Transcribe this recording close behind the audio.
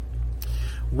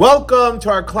Welcome to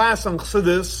our class on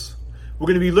Chassidus. We're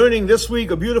going to be learning this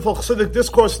week a beautiful Chassidic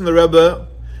discourse from the Rebbe.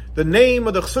 The name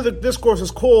of the Chassidic discourse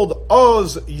is called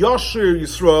Oz Yashir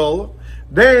Yisrael.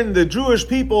 Then the Jewish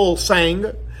people sang.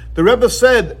 The Rebbe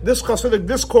said this Chassidic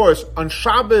discourse on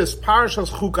Shabbos Parashas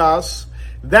Chukas.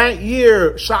 That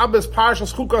year, Shabbos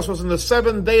Parashas Chukas was on the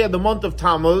 7th day of the month of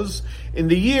Tammuz, in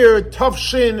the year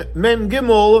Tafshin Mem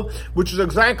Gimel, which is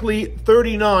exactly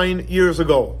 39 years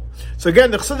ago. So again,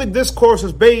 the Chassidic discourse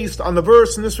is based on the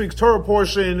verse in this week's Torah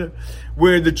portion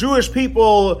where the Jewish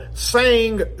people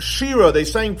sang Shira, they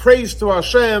sang praise to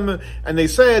Hashem, and they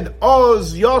said,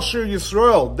 Oz Yashir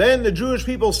Yisrael. Then the Jewish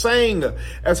people sang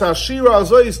as Hashira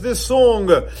Azois, this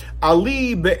song,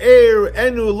 Ali Be'er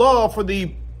Enu La, for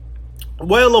the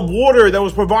well of water that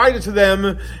was provided to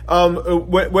them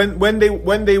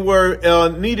when they were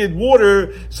needed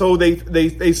water. So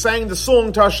they sang the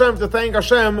song to Hashem to thank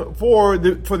Hashem for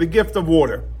the gift of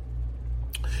water.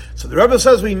 So the Rebbe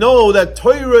says we know that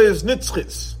Torah is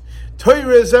nitzchis.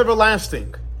 Torah is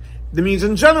everlasting. That means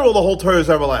in general the whole Torah is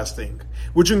everlasting,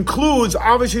 which includes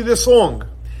obviously this song.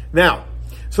 Now,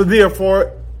 so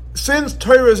therefore, since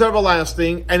Torah is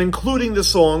everlasting and including the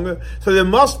song, so there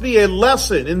must be a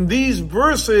lesson in these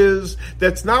verses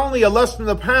that's not only a lesson in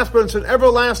the past, but it's an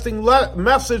everlasting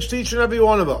message to each and every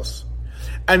one of us.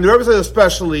 And the Rebbe says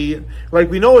especially,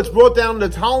 like we know it's brought down in the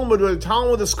Talmud, where the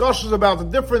Talmud discusses about the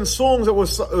different songs that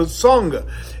was sung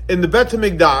in the Bet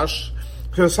HaMikdash.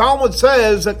 Because the Talmud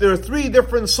says that there are 3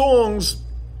 different songs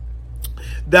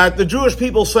that the Jewish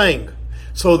people sang.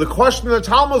 So the question of the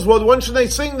Talmud was, when should they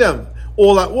sing them?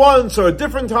 All at once or at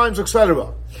different times,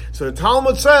 etc. So the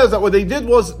Talmud says that what they did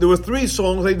was, there were 3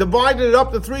 songs, they divided it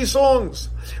up to 3 songs.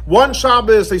 One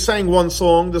Shabbos they sang one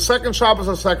song, the second Shabbos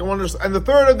a second one, and the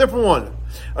third a different one.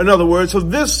 In other words, so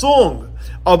this song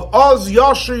of Oz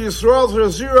Yashir Yisrael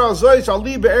Zira Azois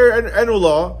Ali Be'er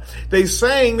Enula, they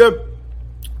sang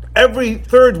every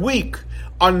third week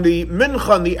on the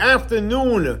mincha, in the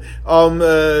afternoon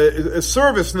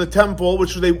service in the temple,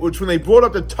 which when they brought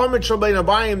up the Tamid Shalbein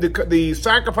Abayim, the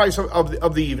sacrifice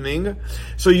of the evening.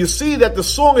 So you see that the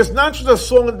song is not just a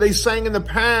song that they sang in the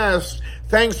past,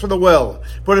 thanks for the well,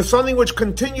 but it's something which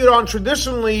continued on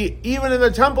traditionally. Even in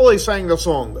the temple they sang the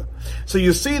song. So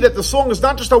you see that the song is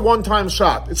not just a one-time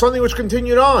shot, it's something which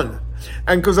continued on.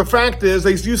 And because the fact is,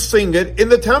 they used to sing it in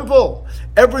the temple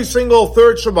every single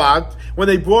third Shabbat when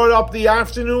they brought up the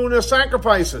afternoon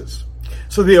sacrifices.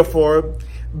 So therefore,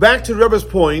 back to Rebbe's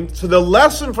point, so the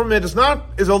lesson from it is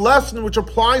a lesson which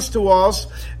applies to us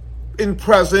in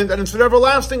present, and it's an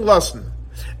everlasting lesson.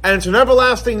 And it's an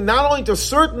everlasting, not only to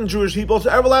certain Jewish people, it's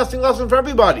an everlasting lesson for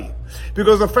everybody.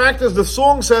 Because the fact is, the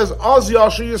song says, Oz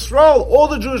Yashir Yisrael, all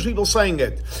the Jewish people sang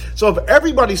it. So if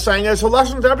everybody sang it, it's a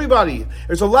lesson to everybody.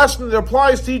 It's a lesson that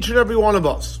applies to each and every one of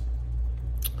us.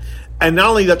 And not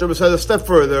only that, the Rebbe says a step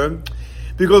further,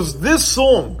 because this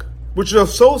song, which is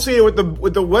associated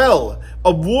with the well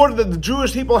of water that the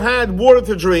Jewish people had, water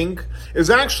to drink, is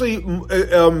actually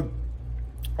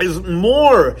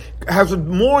has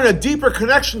more and a deeper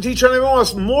connection to each and every one of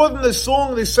us, more than the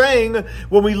song they sang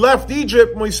when we left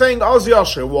Egypt, when we sang Oz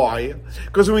Yashir. Why?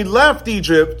 Because when we left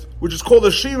Egypt, which is called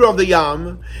the Shira of the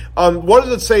Yam, what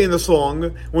does it say in the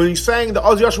song? When we sang the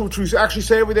Oz Yashir, which we actually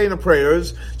say every day in the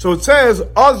prayers, so it says,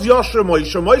 Oz Yashir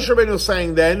Moshe Rabbeinu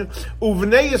sang then,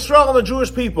 Uvnei Yisrael, and the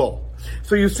Jewish people.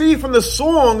 So you see from the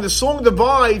song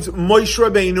divides Moshe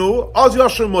Rabbeinu, Oz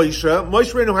Yashir Moshe.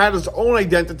 Moshe Rabbeinu had his own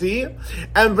identity,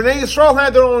 and Bnei Yisrael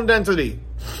had their own identity.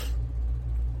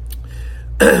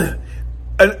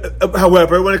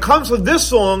 However, when it comes to this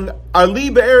song, Ali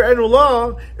Be'er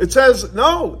Enula, it says,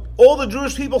 no, all the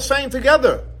Jewish people sang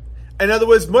together. In other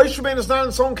words, Moshe Rabbeinu is not in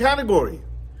its own category.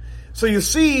 So you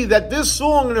see that this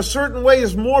song in a certain way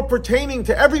is more pertaining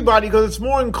to everybody because it's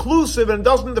more inclusive and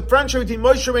doesn't differentiate between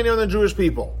Moshe Rabbeinu and the Jewish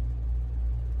people.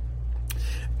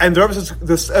 And the Rebbe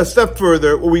says a step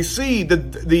further, where we see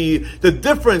the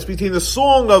difference between the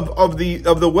song of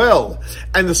the well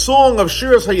and the song of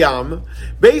Shiras Hayam,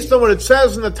 based on what it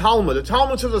says in the Talmud. The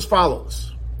Talmud says as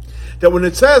follows: that when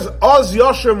it says Oz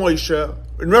Yashir Moshe,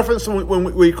 in reference to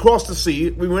when we crossed the sea,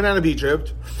 we went out of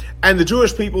Egypt, and the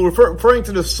Jewish people referring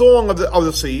to the song of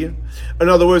the sea. In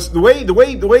other words, the way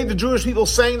the Jewish people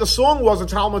sang the song was, the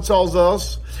Talmud tells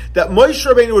us that Moshe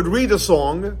Rabbeinu would read the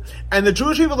song, and the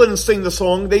Jewish people didn't sing the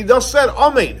song; they just said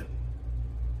Amen,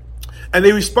 and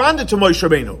they responded to Moshe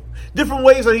Rabbeinu. Different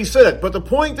ways that he said it, but the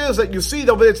point is that you see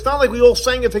that it's not like we all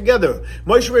sang it together.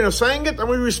 Moshe Rabbeinu sang it, and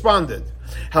we responded.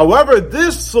 However,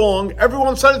 this song,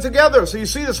 everyone said it together. So you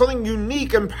see there's something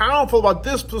unique and powerful about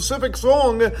this specific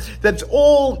song,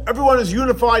 everyone is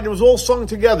unified, it was all sung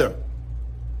together.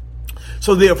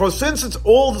 So therefore, since it's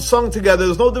all sung together,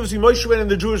 there's no difference between Moshe Rabbeinu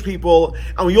and the Jewish people,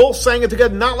 and we all sang it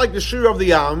together, not like the Shir of the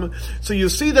Yam. So you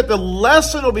see that the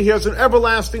lesson over here is an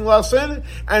everlasting lesson,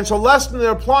 and it's a lesson that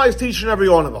applies to each and every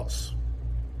one of us.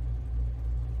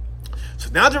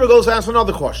 So now the Rebbe goes to ask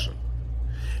another question.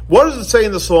 What does it say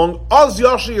in the song? Az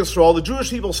Yashir Yisrael, the Jewish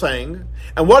people sang,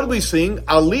 and what did we sing?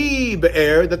 Ali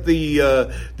Be'er, that the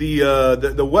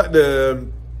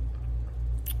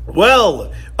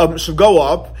well should go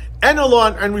up,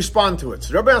 and respond to it.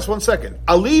 So the Rebbe asks 1 second.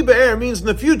 Ali Be'er means in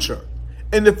the future.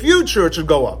 In the future it should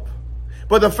go up.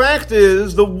 But the fact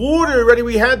is, the water already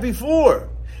we had before.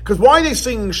 Because why are they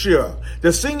singing Shira?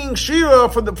 They're singing Shira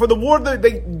for the water that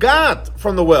they got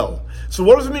from the well. So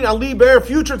what does it mean, Ali Be'er,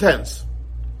 future tense?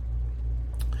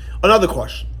 Another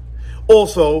question.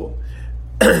 Also,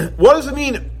 what does it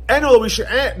mean, Enola, we should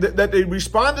add, that they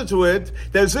responded to it,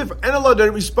 that as if Enola, that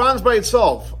it responds by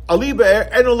itself. Ali Be'er,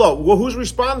 Enola. Well, who's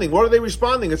responding? What are they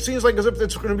responding? It seems like as if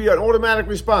it's going to be an automatic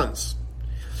response.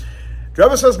 The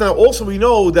Rebbe says now, also we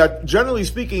know that generally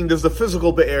speaking, there's the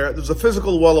physical Be'er, there's a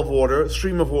physical well of water,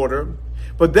 stream of water.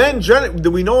 But then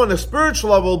we know on a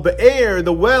spiritual level, Be'er,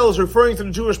 the well, is referring to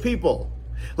the Jewish people.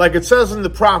 Like it says in the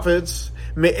prophets,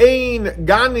 Me'ein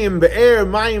ganim be'er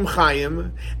mayim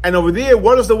chayim. And over there,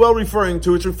 what is the well referring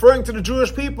to? It's referring to the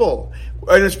Jewish people.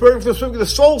 And it's referring to the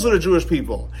souls of the Jewish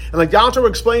people. And like the Alter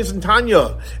explains in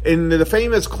Tanya, in the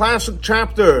famous classic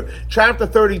chapter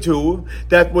 32,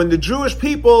 that when the Jewish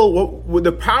people, what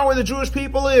the power of the Jewish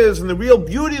people is, and the real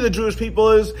beauty of the Jewish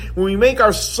people is, when we make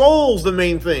our souls the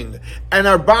main thing, and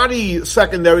our body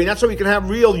secondary, and that's how we can have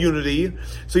real unity.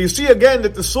 So you see again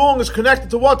that the song is connected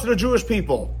to what? To the Jewish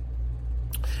people.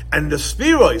 And the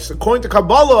spheroids, according to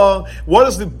Kabbalah, what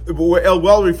is the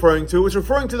well referring to? It's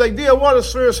referring to the idea, what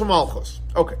is spheros Malchus?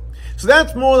 Okay. So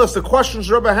that's more or less the questions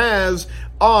the Rebbe has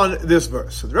on this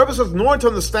verse. So the Rebbe says, in order to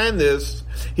understand this,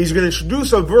 he's going to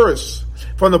introduce a verse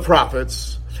from the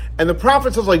prophets. And the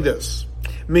prophet says like this,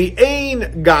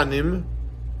 Me'ein ganim,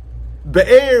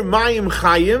 be'er mayim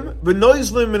chayim,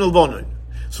 v'noizlim min alvonin.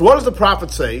 So what does the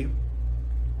prophet say?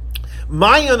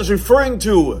 Mayan is referring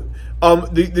to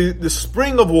the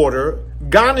spring of water,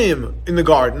 Ganim in the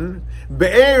garden,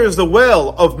 Be'er is the well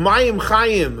of Mayim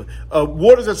Chayim,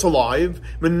 water that's alive,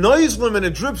 Menoizlim, and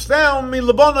it drips down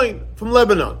from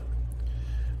Lebanon.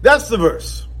 That's the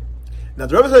verse. Now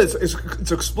the Rebbe says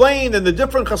it's explained in the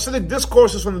different Hasidic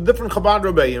discourses from the different Chabad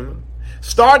Rebbeim,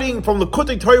 starting from the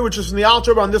Kutei Torah, which is in the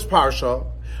Alter on this parsha,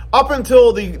 up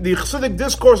until the Hasidic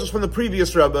discourses from the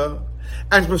previous Rebbe,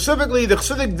 and specifically the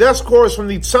Chassidic discourse from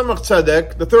the Tzemach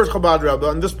Tzedek, the third Chabad Rebbe,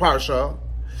 on this parsha,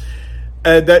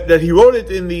 that he wrote it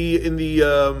in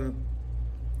the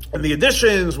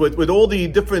editions with all the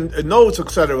different notes,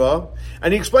 etc.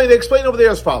 And they explained over there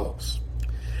as follows: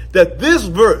 that this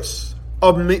verse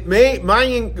of Mein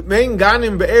Ganim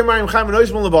Be'er Mayim Chayim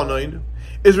V'Noizlim Lebanon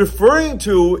is referring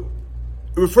to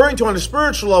on a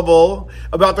spiritual level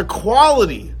about the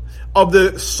quality of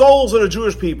the souls of the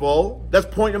Jewish people. That's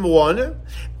point number one.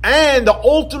 And the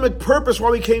ultimate purpose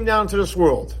why we came down to this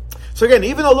world. So again,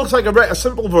 even though it looks like a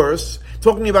simple verse,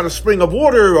 talking about a spring of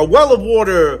water, a well of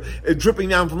water, dripping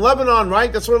down from Lebanon,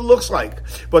 right? That's what it looks like.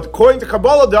 But according to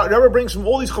Kabbalah, the Rebbe brings from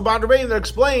all these Chabad Rebbeim that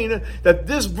explain that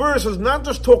this verse is not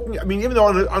just talking, even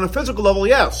though on a physical level,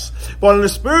 yes, but on a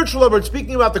spiritual level, it's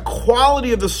speaking about the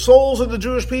quality of the souls of the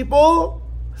Jewish people,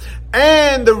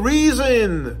 and the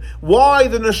reason why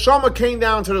the neshama came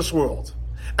down to this world.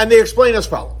 And they explain as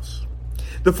follows.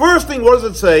 The first thing, what does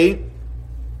it say?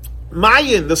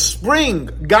 Mayin, the spring,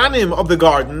 Ganim of the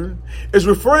garden, is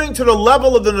referring to the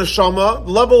level of the neshama,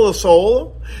 the level of the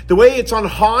soul, the way it's on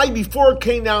high before it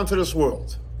came down to this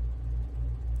world.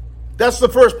 That's the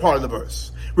first part of the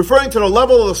verse. Referring to the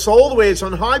level of the soul, the way it's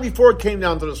on high before it came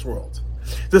down to this world.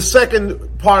 The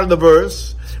second part of the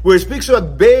verse, where it speaks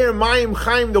about Be'er Mayim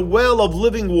Chaim, the well of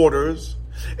living waters,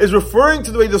 is referring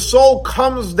to the way the soul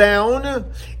comes down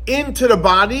into the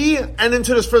body and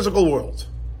into this physical world.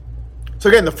 So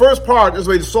again, the first part is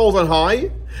the way the soul's on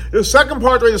high. The second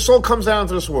part, the way the soul comes down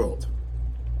to this world.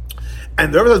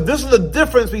 And this is the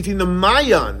difference between the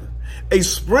Mayan, a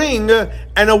spring,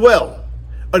 and a well.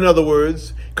 In other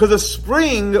words, because a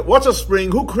spring, what's a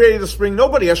spring? Who created a spring?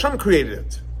 Nobody. Hashem created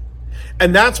it.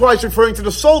 And that's why it's referring to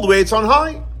the soul, the way it's on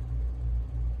high.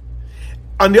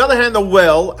 On the other hand, a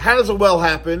well, how does a well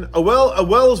happen? A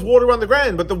well is water on the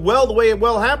ground, but the way a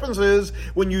well happens is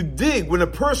when you dig, when a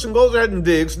person goes ahead and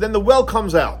digs, then the well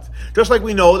comes out. Just like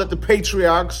we know that the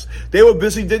patriarchs, they were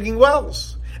busy digging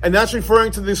wells. And that's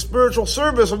referring to the spiritual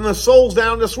service of the souls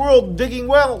down this world digging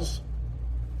wells.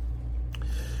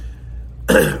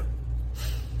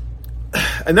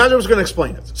 And now we're going to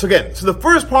explain it. So again, the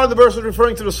first part of the verse is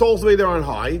referring to the souls the way they're on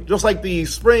high, just like the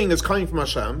spring is coming from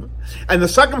Hashem. And the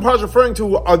second part is referring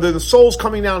to are the souls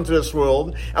coming down to this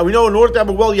world. And we know in order to have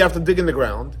a well, you have to dig in the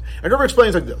ground. And Rabbi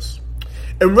explains like this.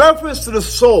 In reference to the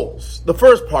souls, the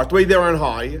first part, the way they're on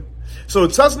high, so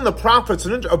it says in the prophets,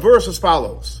 a verse as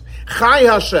follows. Chai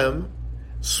Hashem,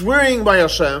 swearing by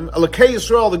Hashem, Elokei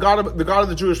Yisrael, the God of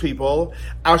the Jewish people,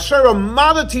 Asher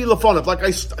amadati lefonav, like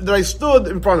I stood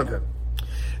in front of him.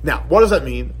 Now, what does that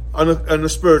mean on a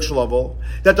spiritual level?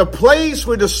 That the place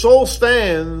where the soul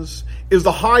stands is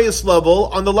the highest level,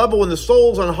 on the level when the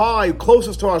soul's on high,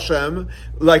 closest to Hashem,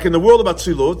 like in the world of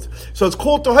Atzilut. So it's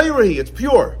called Tahirahi, it's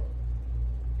pure.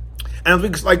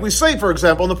 And like we say, for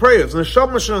example, in the prayers, the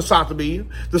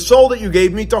soul that you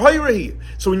gave me, Tahirahi.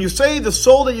 So when you say the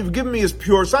soul that you've given me is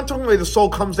pure, it's not talking about the soul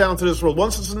comes down to this world.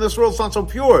 Once it's in this world, it's not so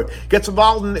pure. It gets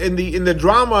involved in the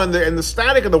drama and the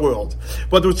static of the world.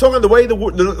 But we're talking the way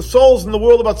the soul's in the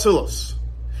world of Atzilus,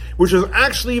 which is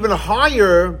actually even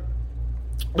higher,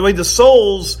 the way the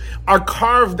souls are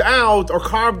carved out or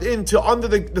carved into under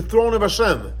the throne of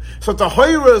Hashem. So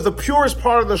Tahira is the purest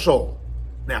part of the soul.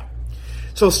 Now,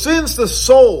 so since the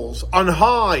souls on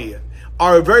high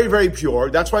are very, very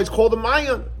pure, that's why it's called the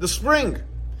Mayan, the spring.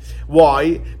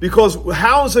 Why? Because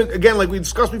how is it, again, like we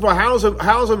discussed before, how is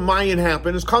a Mayan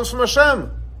happen? It comes from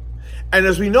Hashem. And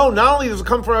as we know, not only does it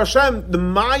come from Hashem, the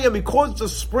Mayan, because it's a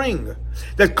spring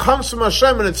that comes from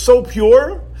Hashem and it's so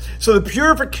pure, so the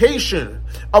purification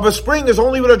of a spring is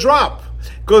only with a drop,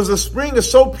 because the spring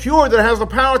is so pure that it has the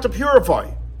power to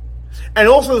purify. And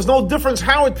also there's no difference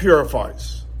how it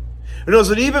purifies. In other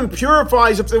words, it even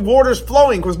purifies if the water is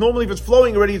flowing, because normally if it's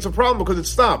flowing already, it's a problem because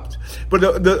it's stopped. But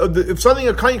if something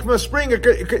is coming from a spring,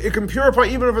 it can purify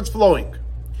even if it's flowing.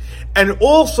 And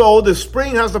also, the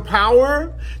spring has the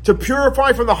power to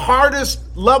purify from the hardest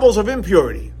levels of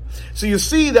impurity. So you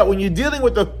see that when you're dealing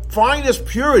with the finest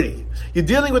purity, you're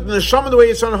dealing with the neshama the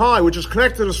way it's on high, which is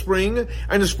connected to the spring,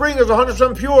 and the spring is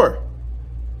 100% pure.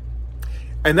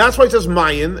 And that's why it says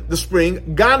Mayan, the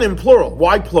spring, Ganim, plural.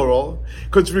 Why plural?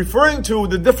 Because it's referring to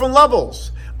the different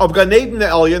levels of Gan Eden the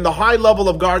Elyon, the high level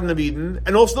of Garden of Eden,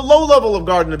 and also the low level of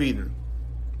Garden of Eden.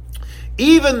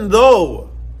 Even though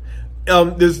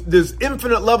there's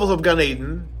infinite levels of Gan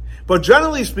Eden, but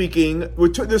generally speaking,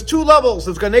 there's two levels.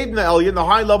 There's Gan Eden the Elyon, the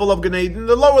high level of Gan Eden,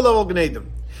 the lower level of Gan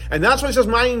Eden. And that's why it says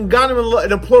Mayan, Ganim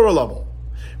in a plural level.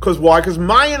 Because why? Because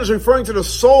Mayan is referring to the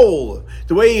soul,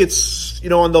 the way it's,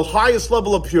 on the highest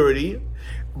level of purity.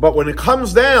 But when it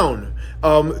comes down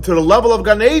to the level of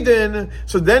Gan Eden,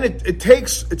 so then it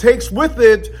takes with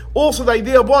it also the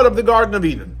idea of what? Of the Garden of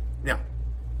Eden. Now,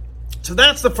 so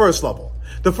that's the first level.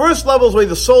 The first level is where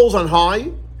the soul's on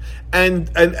high,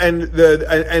 and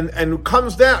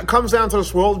comes down to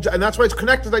this world, and that's why it's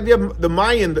connected to the idea of the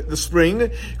Mayan, the spring,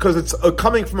 because it's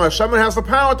coming from Hashem and has the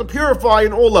power to purify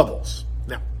in all levels.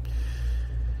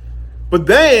 But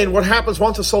then, what happens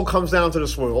once the soul comes down to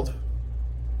this world?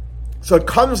 So it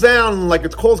comes down, like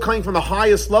it's called coming from the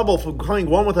highest level, from coming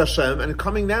one with Hashem, and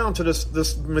coming down to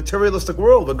this materialistic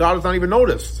world that God has not even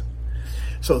noticed.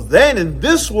 So then, in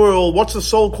this world, what's the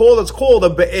soul called? It's called a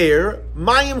Be'er,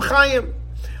 Mayim Chayim.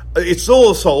 It's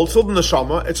still a soul, it's still the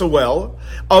neshama, it's a well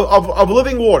of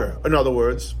living water, in other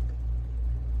words.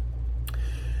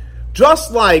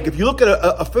 Just like, if you look at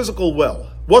a physical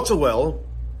well, what's a well?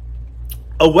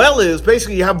 A well is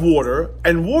basically you have water,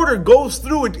 and water goes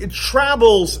through it. It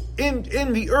travels in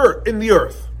the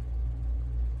earth.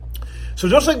 So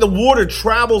just like the water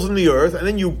travels in the earth, and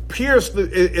then you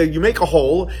you make a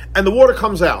hole, and the water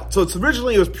comes out. So it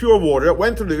was pure water. It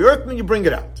went through the earth, and then you bring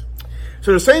it out.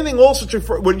 So the same thing also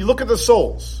when you look at the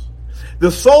souls.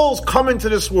 The souls come into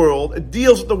this world. It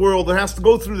deals with the world. It has to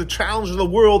go through the challenge of the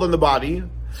world and the body,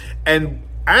 and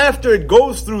after it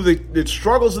goes through the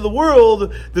struggles of the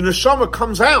world, the neshama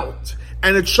comes out,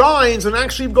 and it shines, and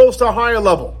actually goes to a higher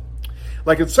level.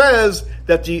 Like it says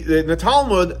that in the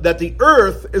Talmud, that the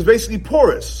earth is basically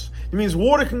porous. It means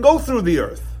water can go through the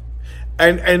earth.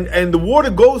 And the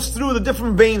water goes through the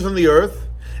different veins on the earth,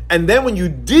 and then when you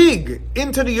dig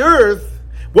into the earth,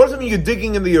 what does it mean you're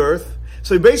digging in the earth?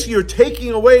 So basically you're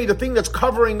taking away the thing that's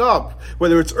covering up,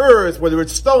 whether it's earth, whether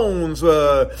it's stones,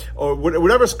 or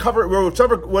whatever's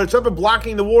whatever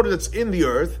blocking the water that's in the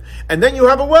earth, and then you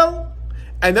have a well.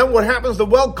 And then what happens, the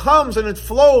well comes and it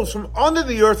flows from under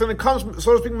the earth, and it comes,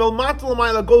 so to speak,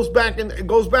 goes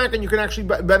back and you can actually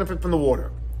benefit from the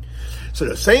water. So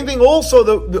the same thing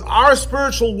also, our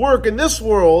spiritual work in this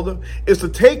world is to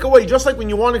take away, just like when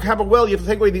you want to have a well, you have to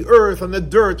take away the earth and the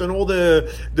dirt and all the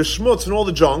schmutz and all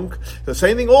the junk. The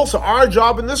same thing also, our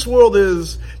job in this world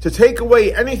is to take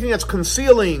away anything that's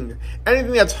concealing,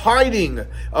 anything that's hiding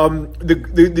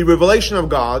the revelation of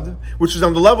God, which is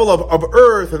on the level of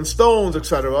earth and stones,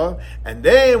 etc. And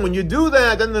then when you do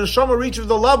that, then the neshama reaches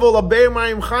the level of Be'er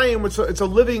Mayim Chaim, which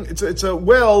it's a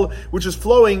well which is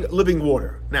flowing living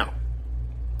water. Now,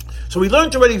 so we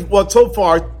learned already so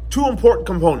far two important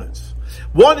components.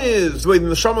 One is the way the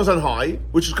neshama is on high,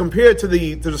 which is compared to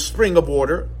the spring of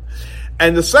water.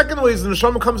 And the second way is the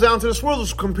neshama comes down to this world, which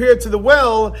is compared to the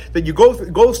well that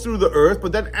goes through the earth,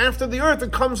 but then after the earth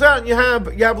it comes out and you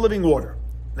have living water.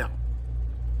 Now,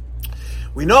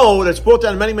 we know that it's brought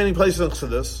down in many, many places in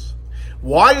Chassidus.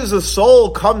 Why does the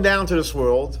soul come down to this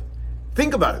world?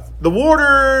 Think about it. The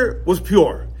water was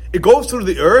pure. It goes through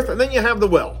the earth, and then you have the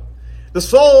well. The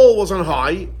soul was on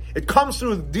high. It comes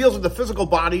through, deals with the physical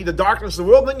body, the darkness of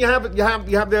the world. Then you have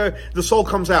the soul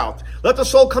comes out. Let the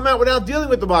soul come out without dealing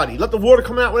with the body. Let the water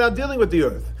come out without dealing with the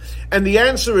earth. And the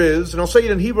answer is, and I'll say it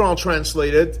in Hebrew, I'll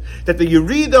translate it, that the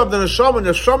yerida of the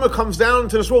neshama comes down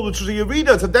into this world, which is a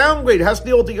yerida, it's a downgrade. It has to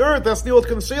deal with the earth. It has to deal with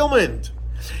concealment.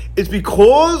 It's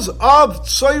because of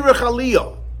tzoyrech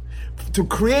aliyah, to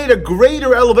create a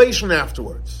greater elevation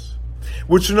afterwards.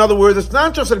 Which, in other words, it's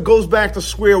not just that it goes back to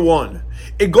square one.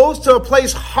 It goes to a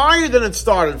place higher than it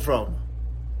started from.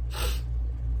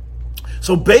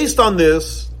 So based on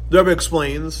this, the Rebbe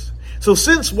explains, so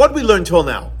since what we learned till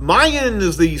now, Mayin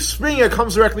is the spring that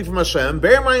comes directly from Hashem,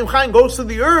 Be'er Mayim Chaim goes to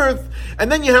the earth, and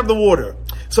then you have the water.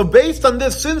 So based on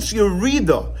this, since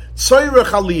Yerida, Tzoyrech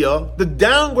Aliyah, the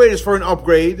downgrade is for an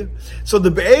upgrade, so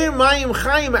the Be'er Mayim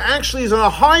Chaim actually is on a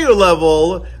higher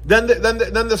level than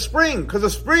the spring, because the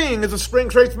spring is a spring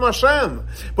straight from Hashem.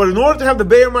 But in order to have the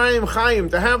Be'er Mayim Chaim,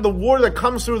 to have the water that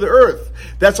comes through the earth,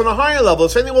 that's on a higher level.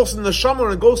 The same thing also in the neshama,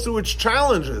 when it goes through its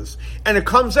challenges, and it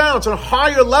comes out, it's on a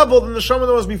higher level than the neshama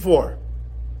that was before.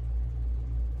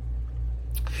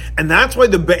 And that's why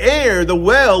the Be'er, the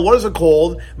well, what is it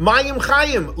called? Mayim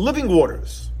Chayim, living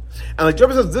waters. And like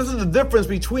Rebbe says, this is the difference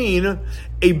between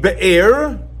a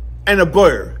Be'er and a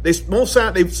Boer. They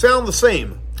sound the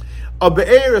same. A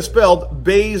Be'er is spelled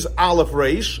Beis Aleph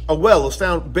Reish. A well is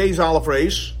found Beis Aleph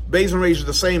Reish. Beis and Reish is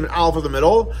the same, and Aleph in the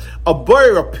middle. A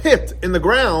Boer, a pit in the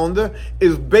ground,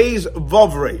 is Beis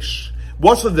Vav Reish.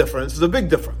 What's the difference? There's a big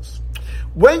difference.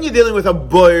 When you're dealing with a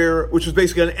boir, which is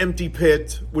basically an empty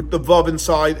pit with the vav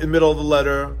inside in the middle of the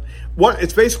letter,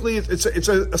 it's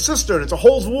a cistern. It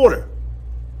holds water.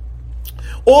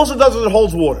 All it does is it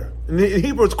holds water. In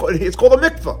Hebrew, it's called a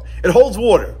mikvah. It holds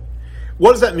water.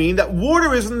 What does that mean? That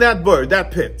water is in that boir,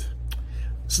 that pit.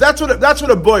 So that's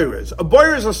what a boir is. A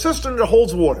boir is a cistern that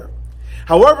holds water.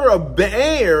 However, a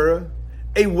be'er,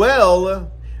 a well,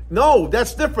 no,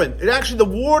 that's different. The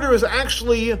water is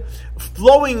actually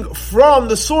flowing from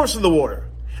the source of the water.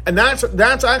 And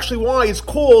that's actually why it's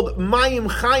called Mayim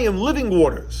Chayim, living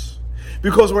waters.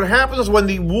 Because what happens is when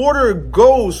the water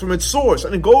goes from its source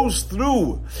and it goes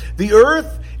through the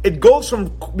earth, it goes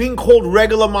from being called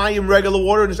regular Mayim, regular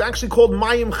water, and it's actually called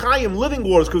Mayim Chayim, living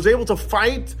waters, because it was able to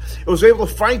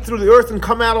fight through the earth and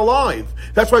come out alive.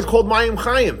 That's why it's called Mayim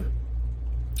Chayim.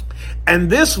 And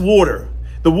this water,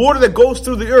 the water that goes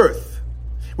through the earth,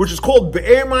 which is called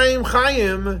Be'er Mayim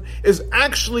Chayim, is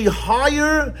actually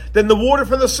higher than the water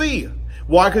from the sea.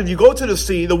 Why? Because if you go to the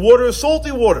sea, the water is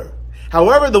salty water.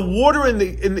 However, the water in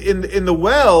the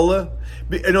well,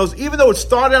 even though it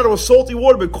started out with salty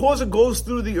water, because it goes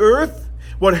through the earth,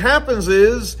 what happens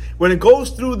is when it goes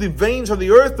through the veins of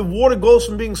the earth, the water goes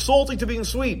from being salty to being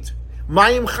sweet.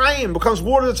 Mayim Chayim becomes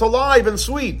water that's alive and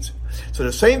sweet. So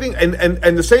the same thing,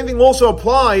 and the same thing also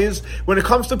applies when it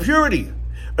comes to purity.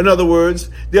 In other words,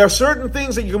 there are certain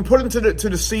things that you can put into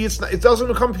the sea, it doesn't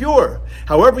become pure.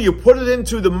 However, you put it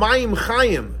into the Mayim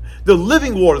Chayim, the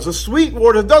living waters, the sweet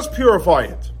water, does purify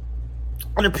it.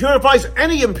 And it purifies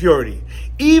any impurity.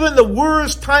 Even the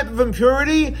worst type of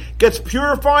impurity gets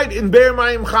purified in Be'er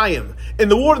Mayim Chayim, in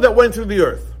the water that went through the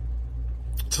earth.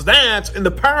 So that's in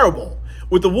the parable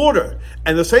with the water.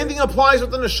 And the same thing applies with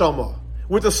the neshama,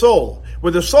 with the soul.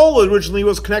 Where the soul originally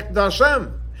was connected to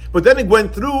Hashem. But then it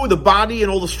went through the body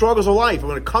and all the struggles of life. And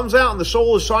when it comes out and the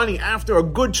soul is shining after a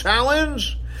good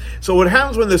challenge, so what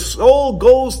happens when the soul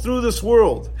goes through this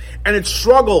world and it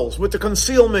struggles with the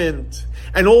concealment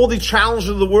and all the challenges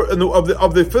of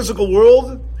the physical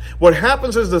world, what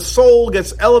happens is the soul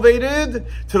gets elevated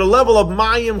to the level of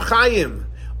Mayim Chayim,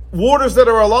 waters that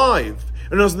are alive.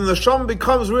 And as the neshama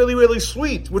becomes really, really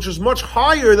sweet, which is much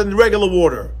higher than regular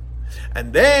water.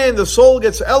 And then the soul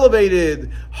gets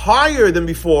elevated higher than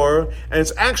before, and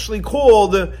it's actually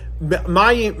called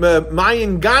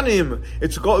Mayin Ganim.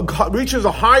 It reaches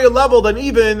a higher level than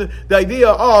even the idea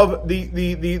of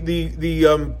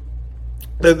the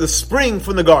spring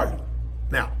from the garden.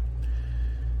 Now,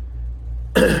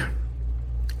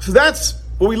 so that's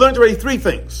what we learned already. Three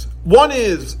things. One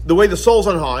is the way the soul's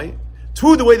on high.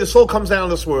 Two, the way the soul comes down in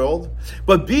this world.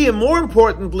 But B, and more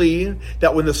importantly,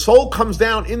 that when the soul comes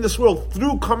down in this world,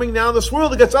 through coming down this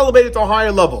world, it gets elevated to a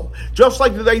higher level. Just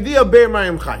like the idea of Be'er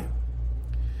Mayim Chaim,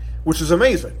 which is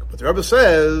amazing. But the Rebbe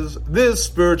says, this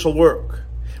spiritual work,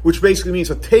 which basically means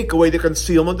to take away the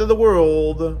concealment of the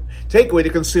world, take away the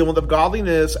concealment of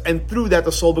godliness, and through that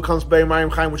the soul becomes Be'er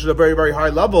Mayim Chaim, which is a very, very high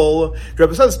level. The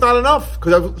Rebbe says it's not enough,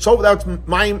 because so that's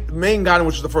main Ganim,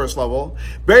 which is the first level.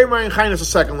 Be'er Mayim Chaim is the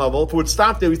second level. If it would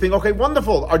stop there, we think, okay,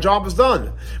 wonderful, our job is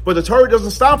done. But the Torah doesn't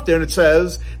stop there, and it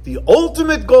says, the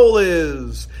ultimate goal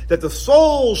is that the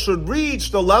soul should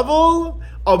reach the level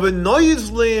of a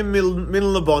noizlim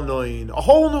min Lebanon, a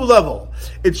whole new level.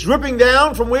 It's dripping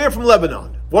down from where? From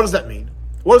Lebanon. What does that mean?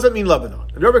 What does that mean, Lebanon?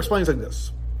 And the Rebbe explains like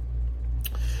this.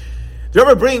 The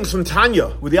Rebbe brings from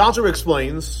Tanya, where the Alter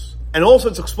explains, and also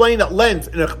it's explained at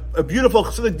length in a beautiful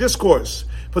Chassidic discourse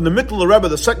from the Mittler Rebbe,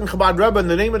 the second Chabad Rebbe, and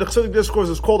the name of the Chassidic discourse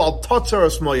is called Al Totzer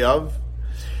Moyav,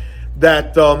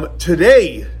 that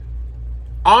today,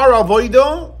 our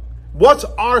avodah, what's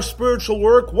our spiritual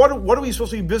work? What are we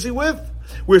supposed to be busy with?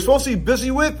 We're supposed to be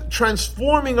busy with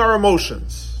transforming our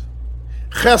emotions.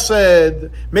 Chesed,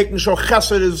 making sure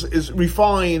chesed is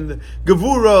refined.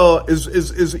 Gevura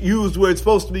is used where it's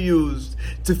supposed to be used.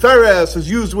 Tiferes is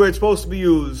used where it's supposed to be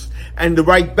used. And the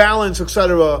right balance,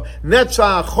 etc.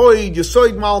 Netzach, Choid,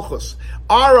 Yesoid, Malchus.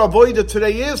 Our avodah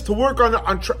today is to work on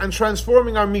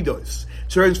transforming our midos,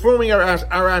 transforming our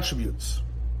attributes.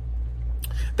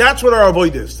 That's what our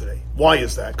avodah is today. Why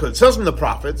is that? Because it says in the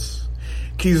prophets,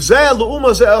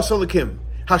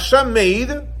 Hashem made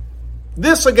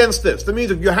this against this. That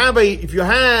means if you have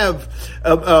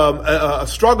a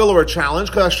struggle or a challenge,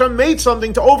 because Hashem made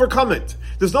something to overcome it.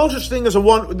 There's no such thing as a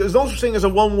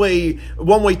one way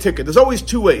ticket. There's always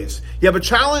two ways. You have a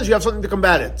challenge, you have something to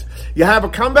combat it. You have a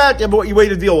combat, you have a way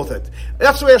to deal with it.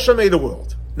 That's the way Hashem made the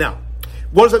world. Now,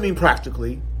 what does that mean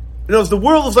practically? You know, the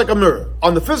world is like a mirror.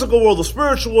 On the physical world, the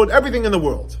spiritual world, everything in the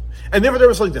world. And never there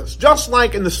was like this. Just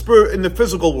like in the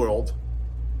physical world,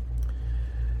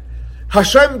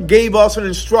 Hashem gave us and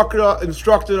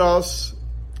instructed us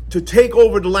to take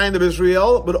over the land of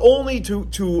Israel, but only to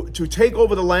take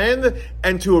over the land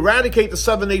and to eradicate the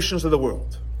 7 nations of the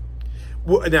world.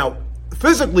 Now,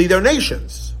 physically, they're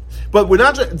nations, but we're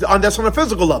not. That's on a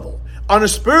physical level. On a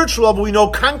spiritual level, we know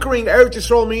conquering Eretz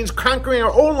Yisrael means conquering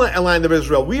our own land of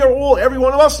Israel. We are all, every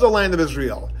one of us is the land of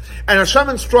Israel. And Hashem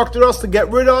instructed us to get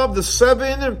rid of the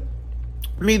 7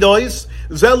 midos,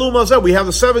 zelu mazeh. We have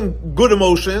the 7 good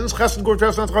emotions, chesed, gur,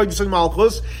 tes, netzach, yisod,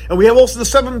 malchus, and we have also the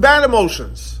 7 bad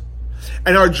emotions.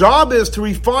 And our job is to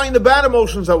refine the bad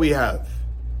emotions that we have.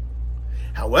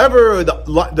 However,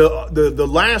 the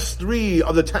last 3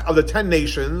 of the 10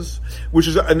 nations, which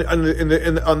is in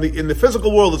the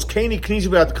physical world, is Keni, Knisi,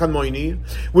 V'at, Kanmoini,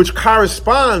 which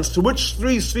corresponds to which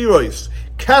 3 spheroids?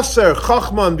 Keser,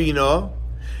 Chachma, and Bina.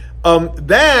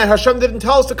 That Hashem didn't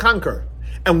tell us to conquer.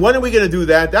 And when are we going to do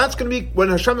that? That's going to be when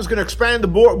Hashem is going to expand the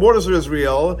borders of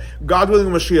Israel, God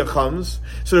willing, when Mashiach comes.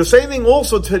 So the same thing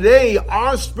also today,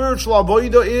 our spiritual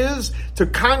avodah is to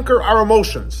conquer our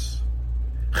emotions.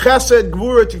 Chesed,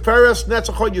 Gvura, Tiferes,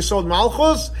 Netzach, Chod, Yesod,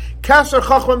 Malchus, Keser,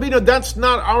 Chachma, Bina. That's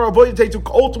not our avodah to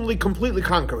ultimately, completely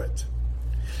conquer it.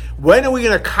 When are we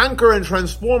going to conquer and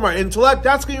transform our intellect?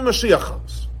 That's going to be Mashiach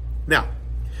comes. Now,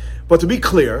 but to be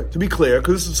clear,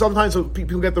 because sometimes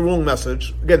people get the wrong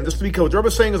message. Again, just to be clear, what the Rebbe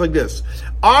is saying is like this.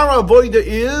 Our avodah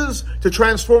is to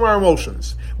transform our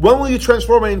emotions. When will you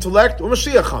transform our intellect? When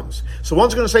Mashiach comes. So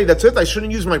one's going to say, that's it, I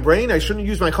shouldn't use my brain, I shouldn't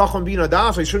use my Chacham Bina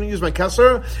Das, I shouldn't use my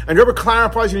Keser. And the Rebbe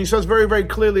clarifies, and he says very, very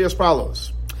clearly as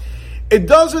follows. It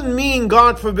doesn't mean,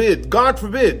 God forbid,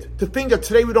 to think that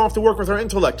today we don't have to work with our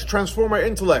intellect, to transform our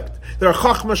intellect. That our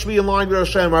Chachma should be in line with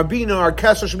Hashem, our Bina, our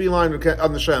Keser should be in line with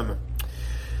Hashem.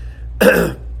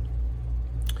 In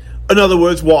other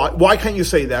words, why? Why can't you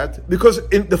say that? Because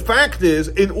the fact is,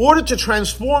 in order to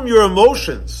transform your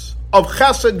emotions of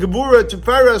Chesed, Gebura,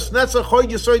 Tiferes, Netzach,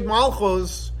 Chod, Yesod,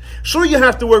 Malchus, sure you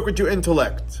have to work with your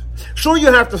intellect. Sure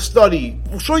you have to study.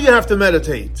 Sure you have to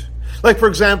meditate. Like, for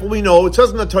example, we know, it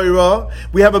says in the Torah,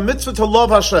 we have a mitzvah to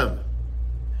love Hashem.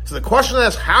 So the question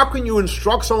is, how can you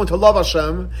instruct someone to love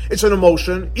Hashem? It's an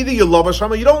emotion. Either you love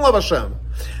Hashem or you don't love Hashem.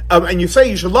 And you say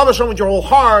you should love Hashem with your whole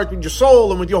heart, with your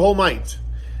soul, and with your whole might.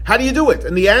 How do you do it?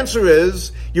 And the answer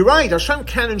is, you're right, Hashem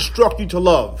can instruct you to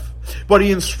love. But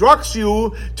He instructs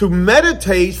you to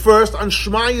meditate first on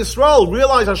Shema Yisrael.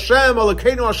 Realize Hashem,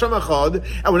 Elokeinu Hashem Echad.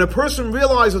 And when a person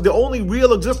realizes the only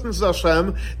real existence is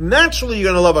Hashem, naturally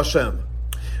you're going to love Hashem.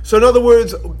 So in other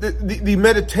words, the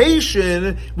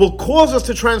meditation will cause us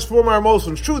to transform our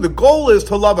emotions. True, the goal is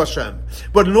to love Hashem.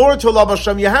 But in order to love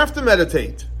Hashem, you have to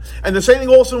meditate. And the same thing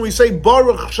also when we say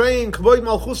Baruch Shein Kavod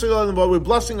Malchus Eloheinu, we're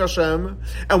blessing Hashem,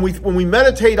 and when we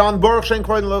meditate on Baruch Shein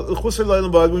Kavod Malchus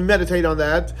Eloheinu, we meditate on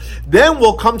that, then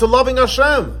we'll come to loving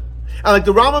Hashem. And like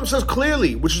the Rambam says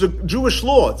clearly, which is a Jewish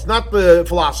law, it's not the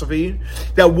philosophy,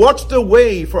 that what's the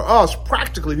way for us,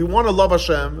 practically, if we want to love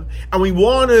Hashem, and we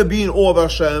want to be in awe of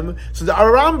Hashem, so the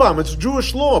Rambam, it's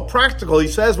Jewish law, practical, he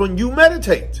says, when you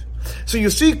meditate. So you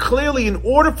see clearly, in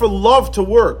order for love to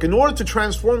work, in order to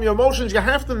transform your emotions, you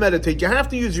have to meditate, you have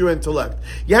to use your intellect,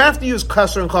 you have to use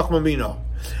Keser and Chachma Bina.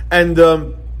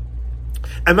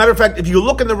 And matter of fact, if you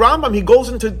look in the Rambam, he goes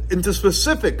into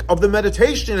specific of the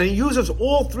meditation, and he uses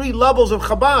all three levels of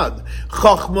Chabad: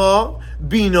 Chachma,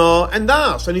 Bina, and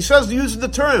Das. And he uses the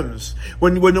terms.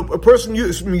 When a person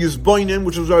uses Boinin,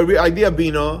 which is our idea of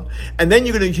Bina, and then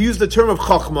you're going to use the term of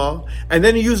Chachma, and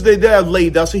then he uses the idea of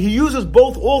Leida. So he uses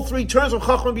all three terms of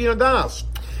Chachma, Bina, Das.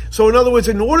 So in other words,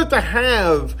 in order to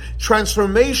have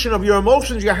transformation of your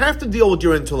emotions, you have to deal with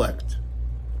your intellect.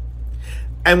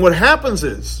 And what happens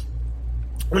is,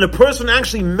 when a person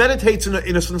actually meditates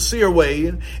in a sincere way,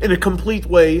 in a complete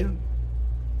way,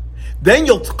 then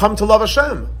you'll come to love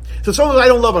Hashem. So someone says, I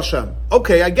don't love Hashem.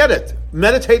 Okay, I get it.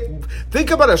 Meditate.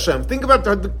 Think about Hashem. Think about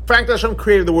the fact that Hashem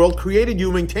created the world, created you,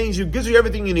 maintains you, gives you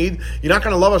everything you need. You're not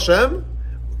going to love Hashem?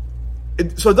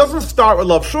 So it doesn't start with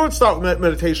love. Sure, it starts with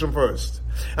meditation first.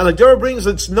 And like Dara brings,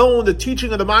 it's known the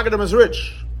teaching of the Magadim is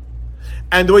rich.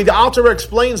 And the way the Alter Rebbe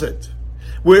explains it,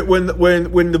 when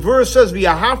the verse says,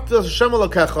 "V'ahavta Hashem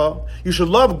Elokecha," you should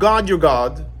love God, your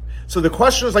God. So the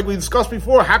question is, like we discussed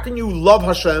before, how can you love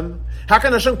Hashem? How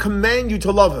can Hashem command you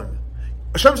to love Him?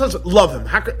 Hashem says, love Him.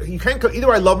 You can't, either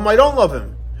I love Him, or I don't love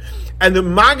Him. And the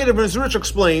Maggid of Mizrich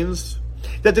explains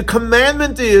that the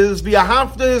commandment is,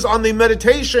 "V'ahavta" is on the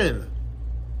meditation.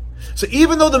 So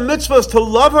even though the mitzvah is to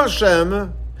love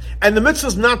Hashem, and the mitzvah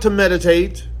is not to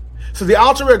meditate, so the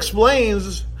Alter Rebbe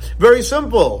explains, very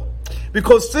simple.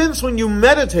 Because since when you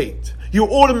meditate, you're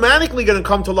automatically going to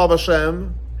come to love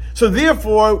Hashem. So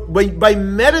therefore, by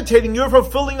meditating, you're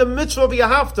fulfilling the mitzvah of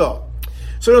Yahavta.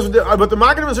 So what the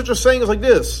Maggid of Mizrich is saying is like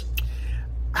this.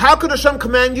 How could Hashem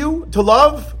command you to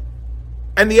love?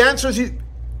 And the answer is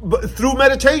through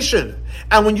meditation.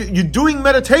 And when you're doing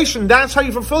meditation, that's how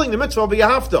you're fulfilling the mitzvah of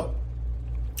Yahavta.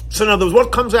 So in other words,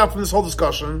 what comes out from this whole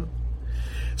discussion?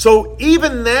 So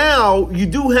even now, you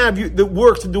do have the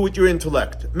work to do with your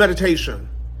intellect, meditation,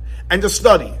 and to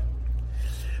study.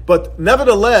 But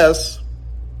nevertheless,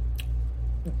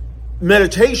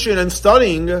 meditation and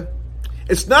studying,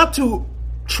 it's not to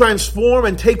transform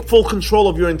and take full control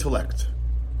of your intellect.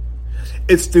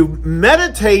 It's to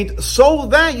meditate so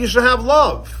that you should have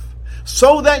love,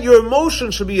 so that your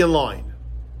emotions should be in line.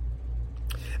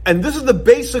 And this is the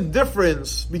basic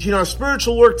difference between our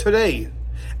spiritual work today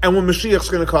and when Mashiach's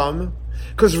going to come.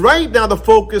 Because right now the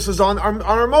focus is on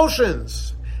our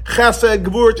emotions. Chesed,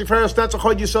 Gevurah, Tiferes, Netzach,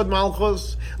 Yisod,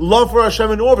 Malchus, love for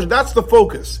Hashem and awe. That's the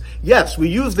focus. Yes, we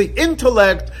use the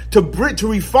intellect to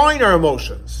refine our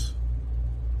emotions.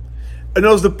 And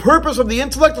those the purpose of the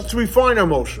intellect is to refine our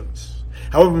emotions.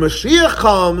 However, Mashiach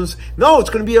comes, no,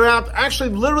 it's going to be about actually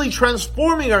literally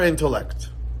transforming our intellect.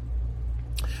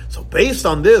 So based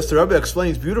on this, the Rebbe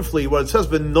explains beautifully what it says,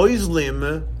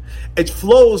 B'noizlim, it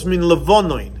flows min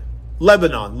Lebanon.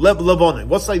 Lebanon.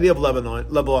 What's the idea of Lebanon?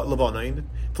 Lebanon.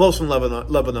 Flows from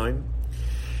Lebanon.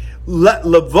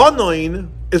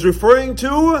 Lebanon is referring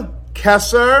to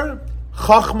Keser,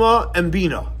 Chachma, and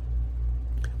Bina.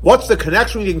 What's the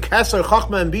connection between Keser,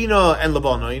 Chachma, and Bina and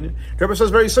Lebanon? The Rebbe says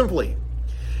very simply,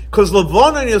 because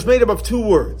Lebanon is made up of two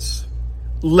words: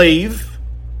 Leiv,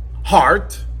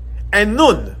 heart, and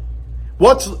Nun.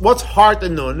 What's heart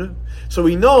and Nun? So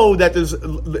we know that there's,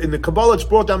 in the Kabbalah it's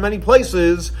brought down many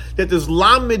places, that there's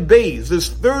Lamed Beis, there's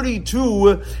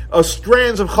 32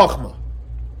 strands of Chachma.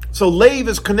 So Leiv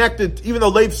is connected, even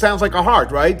though Leiv sounds like a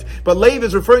heart, right? But Leiv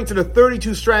is referring to the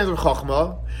 32 strands of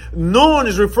Chachma. Nun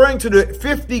is referring to the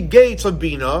 50 gates of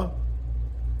Bina.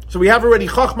 So we have already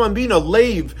Chachma and Bina.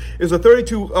 Leiv is the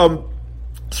 32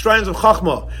 strands of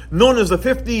Chachma. Nun is the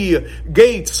 50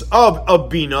 gates of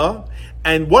Bina.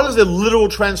 And what is the literal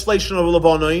translation of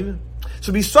Lebanon?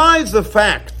 So besides the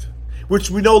fact, which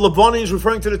we know Lebanon is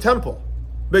referring to the temple,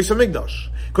 Beis HaMikdash,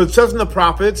 because it says in the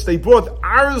prophets, they brought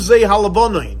Arzei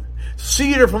HaLebanon,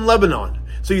 cedar from Lebanon.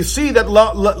 So you see that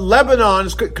Lebanon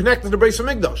is connected to Beis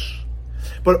HaMikdash.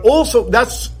 But also,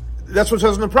 that's what it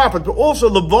says in the prophet. But also,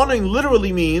 Lebanon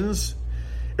literally means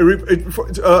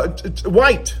it's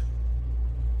white.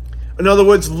 In other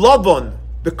words, Lavan,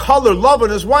 the color Lavan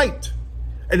is white.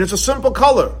 And it's a simple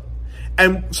color.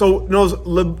 And so,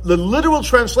 the literal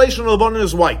translation of Lebanon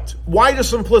is white. White is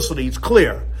simplicity, it's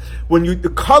clear. When the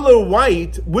color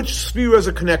white, which sphere is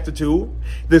it connected to?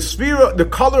 The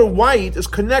color white is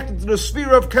connected to the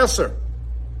sphere of Kesser.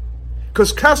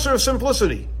 Because Kesser is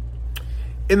simplicity.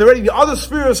 In the other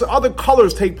spheres, other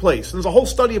colors take place. And there's a whole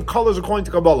study of colors according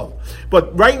to Kabbalah.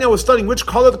 But right now we're studying which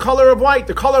color, the color of white.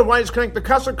 The color of white is connected to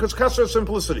Kesser because Kesser is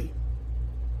simplicity.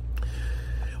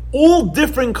 All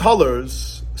different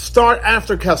colors start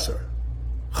after Kesser.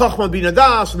 Chachma, Bina,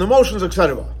 Das, and emotions,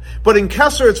 etc. But in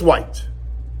Kesser it's white.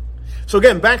 So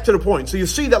again, back to the point. So you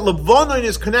see that Levanon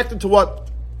is connected to what?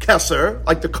 Kesser,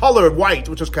 like the color of white,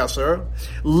 which is Kesser.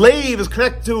 Leiv is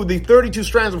connected to the 32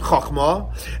 strands of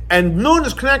Chachma. And Nun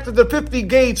is connected to the 50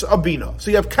 gates of Bina.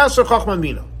 So you have Kesser, Chachma, and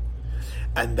Bina.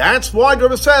 And that's why the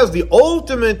Rebbe says the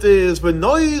ultimate is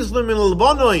B'noizlim in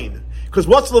Levanon. Because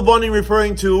what's Levanon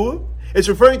referring to? It's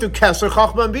referring to Kesser,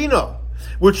 Chachma, and Bina.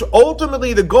 Which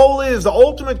ultimately the goal is the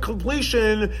ultimate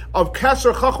completion of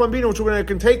Kesser, Chachma, and Bina, which we're going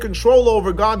to take control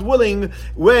over, God willing,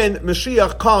 when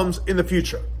Mashiach comes in the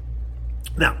future.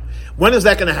 Now, when is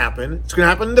that going to happen? It's going to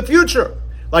happen in the future.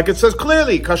 Like it says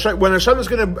clearly, when Hashem is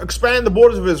going to expand the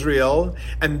borders of Israel,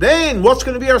 and then what's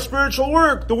going to be our spiritual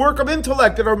work? The work of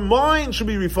intellect, that our mind should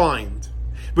be refined.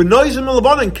 But Noizim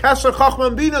Lebanon, Kesser, Chachma,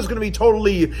 and Bina is going to be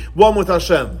totally one with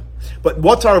Hashem. But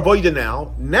what's our avodah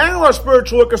now? Now our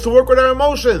spiritual work is to work with our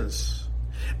emotions.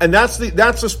 And that's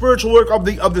the spiritual work of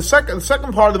the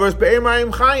second part of the verse, Be'er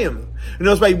Mayim Chayim. You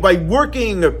know, it's by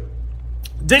working,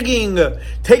 digging,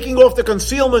 taking off the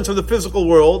concealments of the physical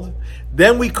world,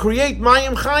 then we create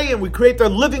Mayim Chayim, we create the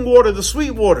living water, the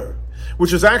sweet water,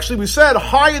 which is actually, we said,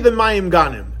 higher than Mayim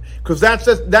Ganim. Because that's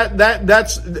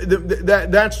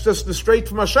just the straight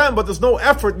from Hashem, but there's no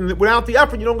effort, and without the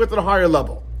effort you don't get to the higher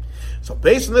level. So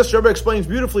based on this, Rebbe explains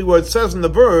beautifully where it says in the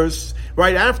verse,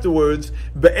 right afterwards,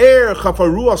 Be'er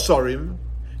chafaru asarim,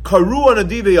 karu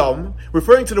anadivayam,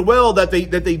 referring to the well that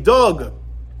they dug.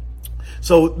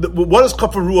 So what does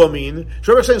chafarua mean?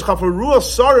 Rebbe explains chafaru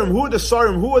asarim, who are the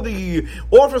sarim, who are the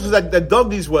officers that dug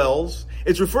these wells?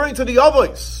 It's referring to the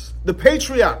avos, the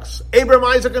patriarchs, Abraham,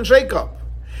 Isaac, and Jacob.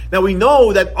 Now we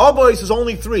know that avos is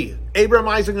only three, Abraham,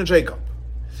 Isaac, and Jacob.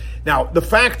 Now, the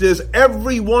fact is,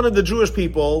 every one of the Jewish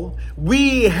people,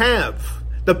 we have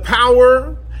the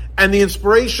power and the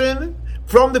inspiration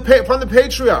from the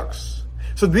patriarchs.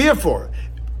 So therefore,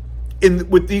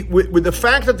 with the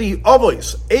fact that the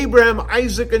avos, Abraham,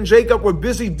 Isaac, and Jacob were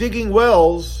busy digging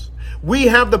wells, we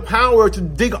have the power to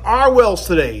dig our wells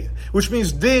today, which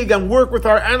means dig and work with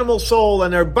our animal soul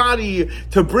and our body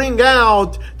to bring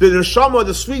out the neshama,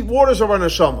 the sweet waters of our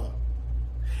neshama.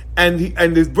 And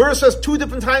the verse has two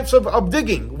different types of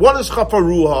digging. One is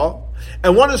chafaruha,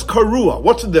 and one is karua.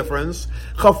 What's the difference?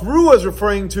 Chafaruha is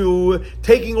referring to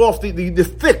taking off the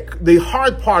thick, the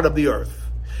hard part of the earth,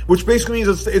 which basically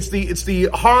means it's the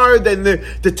hard and the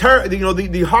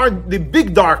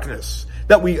big darkness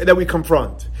that we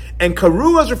confront. And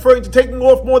karua is referring to taking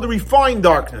off more the refined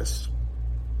darkness.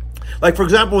 Like, for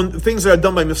example, when things that are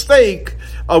done by mistake,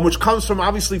 which comes from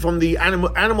the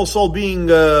animal soul being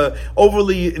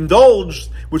overly indulged,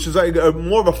 which is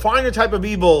more of a finer type of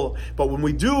evil. But when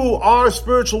we do our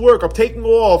spiritual work of taking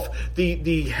off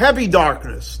the heavy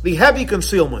darkness, the heavy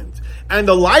concealment, and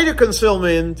the lighter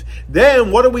concealment,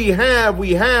 then what do we have?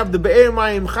 We have the Be'er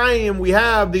Mayim Chayim, we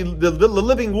have the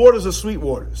living waters, the sweet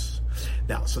waters.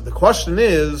 Now, so the question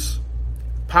is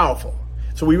powerful.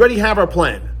 So we already have our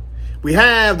plan. We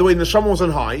have the way the neshama was on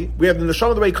high. We have the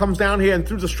neshama the way it comes down here, and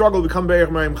through the struggle we become Be'er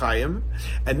Mayim Chayim.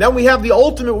 And then we have the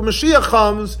ultimate when Mashiach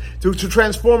comes to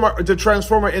transform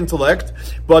our intellect.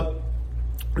 But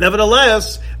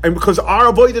nevertheless, and because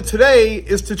our avodah today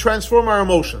is to transform our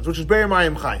emotions, which is Be'er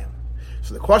Mayim Chayim.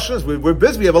 So the question is, we're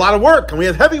busy. We have a lot of work, and we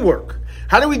have heavy work.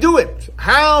 How do we do it?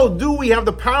 How do we have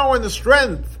the power and the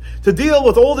strength to deal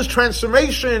with all this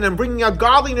transformation and bringing out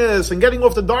godliness and getting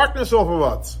off the darkness off of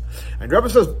us? And Rebbe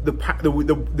says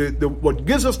what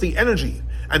gives us the energy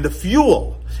and the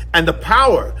fuel and the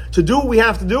power to do what we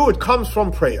have to do, it comes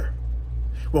from prayer.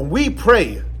 When we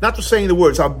pray, not just saying the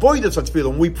words, avoid such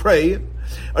feeling. When we pray,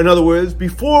 in other words,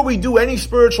 before we do any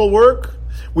spiritual work,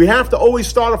 we have to always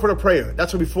start off with a prayer.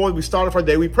 That's why before we start off our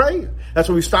day, we pray. That's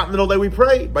why we stop in the middle of the day, we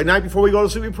pray. By night, before we go to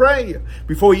sleep, we pray.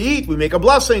 Before we eat, we make a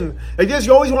blessing. The idea is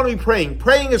you always want to be praying.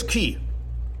 Praying is key.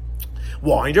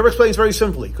 Why? And Rebbe explains very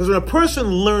simply. Because when a person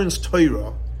learns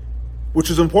Torah, which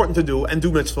is important to do, and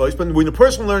do mitzvahs. But when a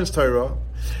person learns Torah,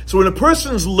 so when a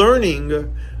person's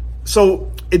learning,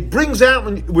 so it brings out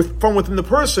from within the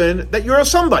person that you're a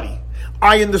somebody.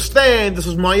 I understand, this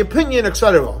is my opinion,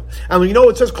 etc. And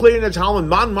it says clearly in the Talmud,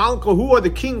 Man Malka, who are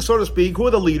the kings, so to speak, who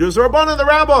are the leaders, the Rabbanan, the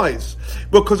rabbis,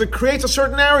 because it creates a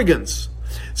certain arrogance.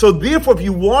 So therefore, if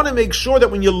you want to make sure that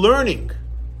when your learning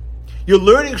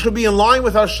should be in line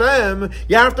with Hashem,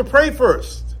 you have to pray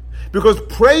first. Because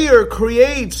prayer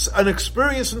creates an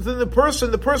experience within the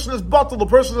person. The person is bottled. The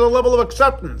person is at a level of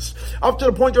acceptance. Up to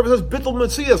the point where it says, Bittul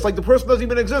Metzias, like the person doesn't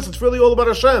even exist. It's really all about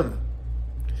Hashem.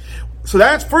 So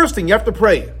that's first thing, you have to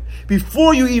pray.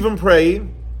 Before you even pray,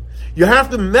 you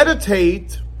have to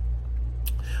meditate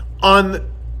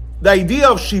on the idea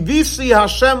of Shivisi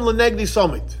Hashem Lenegdi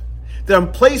Summit. That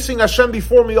I'm placing Hashem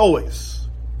before me always.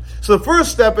 So the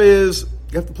first step is,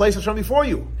 you have to place Hashem before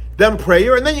you. Then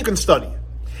prayer, and then you can study.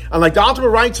 And like the Alter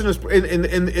writes in the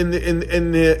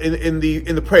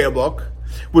prayer book,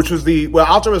 which was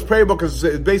Alter's prayer book is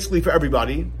basically for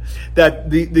everybody, that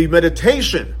the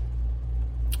meditation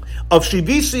of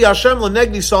Shivisi Hashem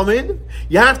Lenegdi Samid,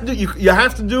 you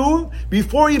have to do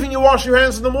before even you wash your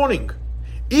hands in the morning.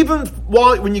 Even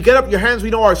when you get up, your hands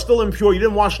are still impure. You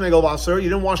didn't wash Negel Wasser, you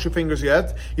didn't wash your fingers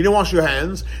yet, you didn't wash your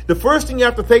hands. The first thing you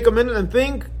have to take a minute and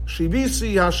think,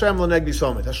 Shivisi Hashem Lenegdi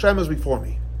Samid. Hashem is before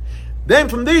me. Then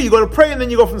from there you go to pray, and then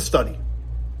you go from study.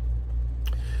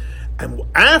 And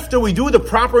after we do the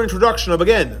proper introduction of,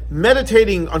 again,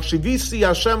 meditating on Shivisi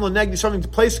Hashem Lenegdi, something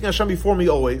placing Hashem before me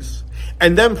always,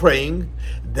 and then praying,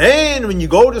 then when you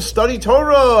go to study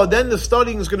Torah, then the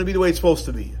studying is going to be the way it's supposed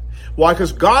to be. Why?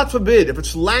 Because God forbid, if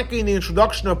it's lacking the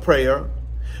introduction of prayer,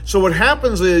 so what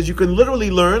happens is you can literally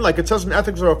learn, like it says in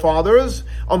Ethics of Our Fathers,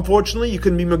 unfortunately, you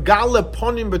can be megale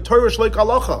ponim b'Torah shleik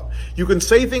halacha. You can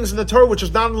say things in the Torah which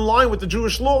is not in line with the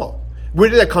Jewish law. Where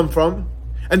did that come from?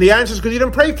 And the answer is because you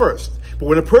didn't pray first. But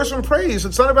when a person prays,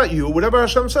 it's not about you. Whatever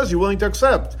Hashem says, you're willing to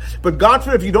accept. But God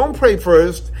forbid, if you don't pray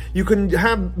first, you can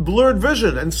have blurred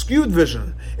vision and skewed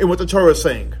vision in what the Torah is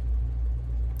saying.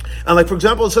 And like, for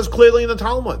example, it says clearly in the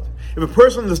Talmud, if a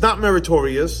person is not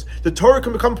meritorious, the Torah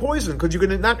can become poison because you're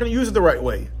not going to use it the right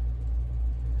way.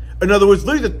 In other words,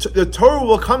 literally, the Torah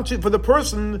will come to for the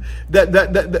person with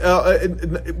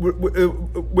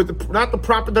not the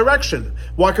proper direction.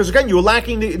 Why? Because again, you're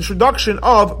lacking the introduction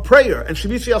of prayer. And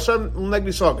Shivisi Hashem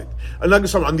Lenegdi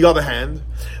Sagit. On the other hand,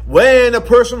 when a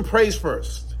person prays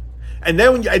first, and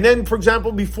then, for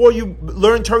example, before you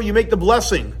learn Torah, you make the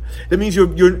blessing. That means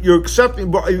you're accepting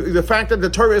the fact that the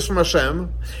Torah is from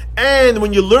Hashem. And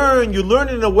when you learn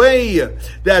in a way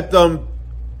that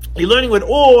you're learning with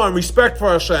awe and respect for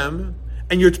Hashem,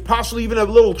 and you're possibly even a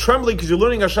little trembling because you're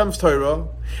learning Hashem's Torah.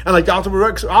 And like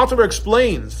the Alter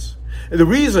explains, the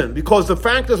reason, because the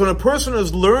fact is when a person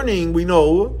is learning, we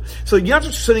know, so you're not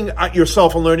just sitting at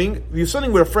yourself and learning, you're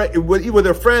sitting with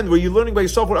a friend, where you're learning by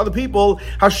yourself with other people,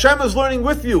 Hashem is learning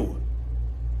with you.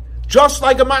 Just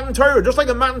like a Matan Torah,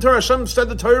 Hashem said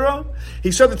the Torah,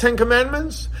 He said the Ten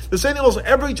Commandments. The same thing was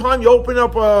every time you open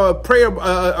up a prayer,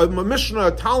 a Mishnah,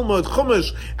 a Talmud,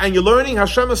 Chumash, and you're learning,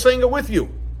 Hashem is saying it with you.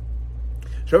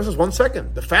 Hashem says, 1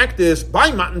 second. The fact is,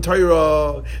 by Matan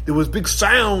Torah, there was big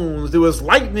sounds, there was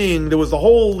lightning, there was the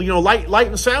whole, light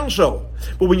and sound show.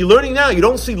 But when you're learning now, you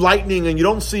don't see lightning and you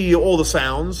don't see all the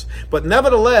sounds. But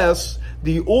nevertheless,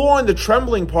 the awe and the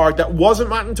trembling part that wasn't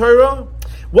Matan Torah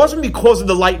wasn't because of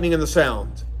the lightning and the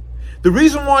sound. The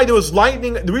reason why there was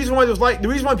lightning, the reason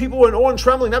why people were in awe and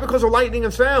trembling, not because of lightning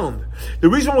and sound. The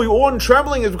reason why we were awe and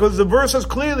trembling is because the verse says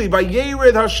clearly, by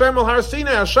Yered Hashem al Har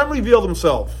Sinai, Hashem revealed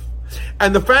Himself.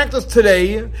 And the fact is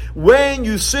today, when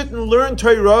you sit and learn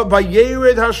Torah, by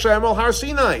Yered Hashem al Har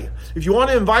Sinai, if you want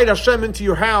to invite Hashem into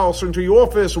your house or into your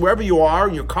office or wherever you are,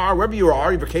 in your car, wherever you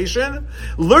are, your vacation,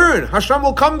 learn. Hashem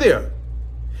will come there.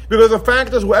 Because the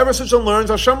fact is, whoever sits and learns,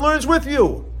 Hashem learns with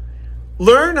you.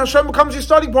 Learn, Hashem becomes your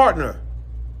study partner.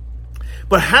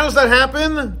 But how does that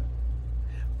happen?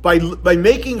 By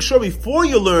making sure before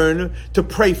you learn to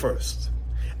pray first.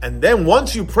 And then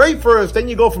once you pray first, then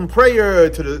you go from prayer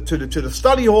to the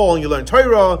study hall and you learn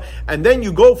Torah, and then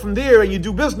you go from there and you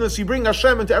do business, you bring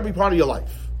Hashem into every part of your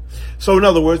life. So in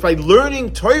other words, by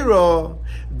learning Torah,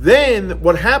 then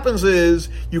what happens is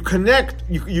you connect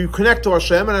to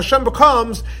Hashem, and Hashem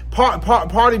becomes part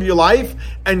of your life,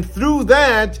 and through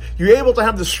that you're able to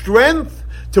have the strength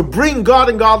to bring God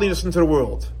and godliness into the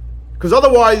world. Because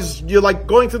otherwise you're like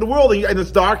going through the world and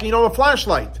it's dark and you don't have a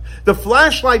flashlight. The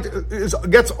flashlight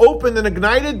gets opened and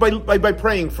ignited by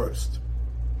praying first.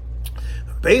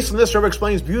 Based on this, Rebbe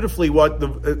explains beautifully what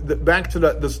back to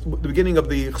the beginning of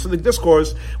the Chassidic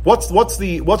discourse. What's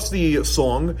the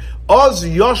song? Oz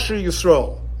Yashir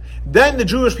Yisrael. Then the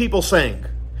Jewish people sang.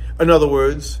 In other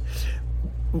words,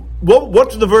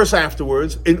 what's the verse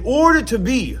afterwards? In order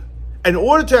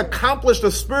to accomplish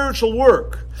the spiritual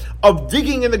work of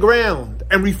digging in the ground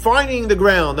and refining the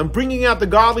ground and bringing out the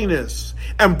godliness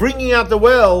and bringing out the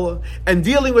well and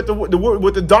dealing with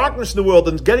the darkness of the world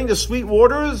and getting the sweet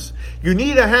waters, you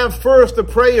need to have first the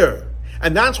prayer.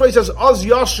 And that's why he says, Az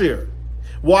Yashir.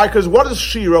 Why? Because what is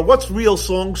Shira? What's real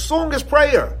song? Song is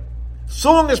prayer.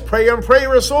 Song is prayer, and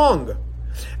prayer is song.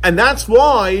 And that's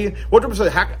why, what Rabbi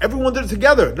said, everyone did it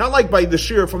together. Not like by the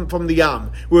Shir from the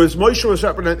Yam, whereas Moshe was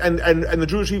separate and the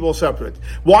Jewish people were separate.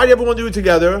 Why did everyone do it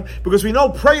together? Because we know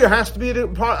prayer has to be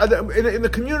in the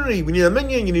community. We need a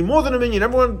minyan, you need more than a minyan.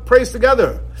 Everyone prays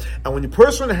together. And when the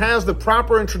person has the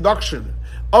proper introduction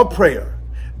of prayer,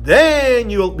 then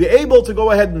you'll be able to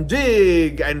go ahead and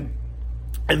dig and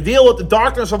deal with the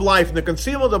darkness of life and the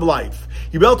concealment of life.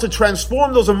 You'll be able to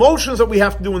transform those emotions that we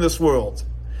have to do in this world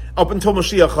up until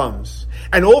Mashiach comes.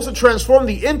 And also transform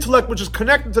the intellect which is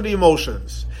connected to the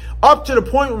emotions. Up to the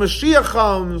point when Mashiach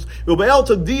comes, you'll be able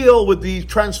to deal with the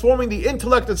transforming the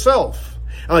intellect itself.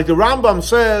 And like the Rambam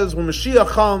says, when Mashiach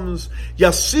comes,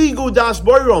 Yasigu das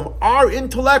boirom, our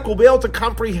intellect will be able to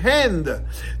comprehend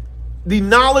the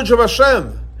knowledge of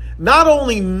Hashem. Not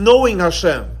only knowing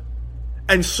Hashem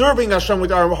and serving Hashem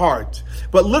with our heart,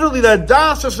 but literally the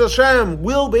das of Hashem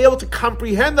will be able to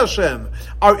comprehend Hashem.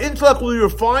 Our intellect will be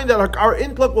refined, that our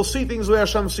intellect will see things the way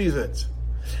Hashem sees it.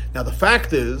 Now the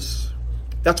fact is,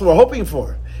 that's what we're hoping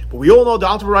for. But we all know, the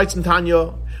Alter writes in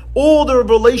Tanya, all the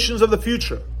revelations of the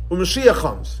future, when Mashiach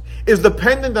comes, is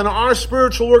dependent on our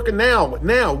spiritual work. And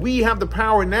now we have the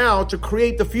power now to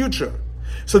create the future.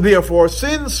 So therefore,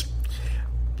 since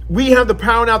we have the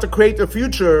power now to create the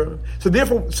future, so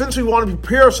therefore, since we want to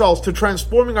prepare ourselves to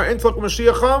transforming our intellect when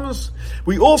Mashiach comes,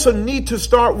 we also need to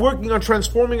start working on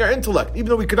transforming our intellect. Even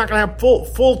though we're not going to have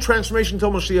full transformation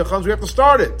until Mashiach comes, we have to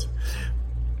start it.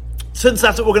 Since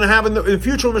that's what we're going to have in the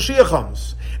future when Mashiach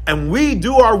comes. And we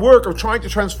do our work of trying to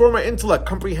transform our intellect,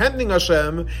 comprehending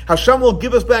Hashem, Hashem will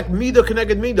give us back midah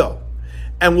keneged midah.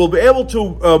 And we'll be able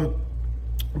to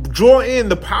draw in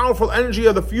the powerful energy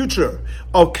of the future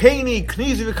of Kaini,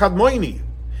 Knizi, V'Kadmoini,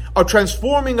 of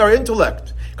transforming our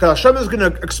intellect. Because Hashem is going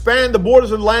to expand the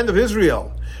borders of the land of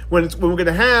Israel. When we're going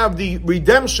to have the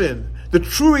redemption, the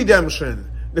true redemption,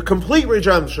 the complete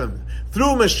redemption,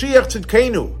 through Mashiach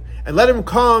Tzidkenu, and let Him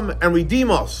come and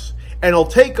redeem us. And He'll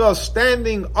take us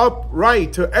standing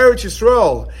upright to Eretz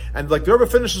Yisrael. And like the Rebbe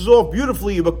finishes off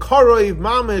beautifully, B'Karov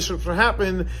Mamish, which will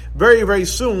happen very, very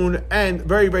soon and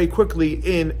very, very quickly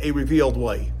in a revealed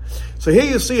way. So here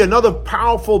you see another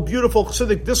powerful, beautiful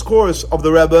Chassidic discourse of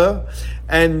the Rebbe.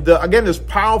 And again, there's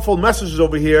powerful messages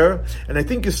over here. And I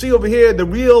think you see over here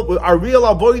our real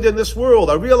avoid in this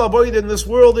world. Our real avoid in this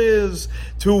world is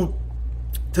to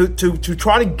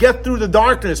try to get through the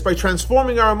darkness by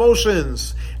transforming our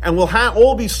emotions, and we'll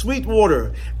all be sweet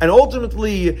water. And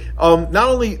ultimately, not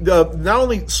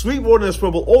only sweet water in this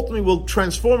world, but ultimately will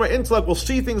transform our intellect. We'll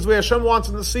see things the way Hashem wants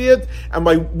us to see it, and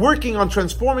by working on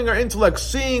transforming our intellect,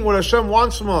 seeing what Hashem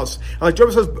wants from us. And like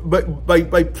Rebbe says,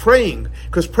 by praying,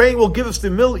 because praying will give us the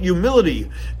humility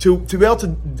to be able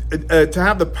to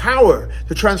have the power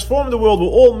to transform the world. We'll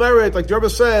all merit, like the Rebbe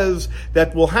says,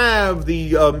 that we'll have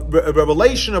the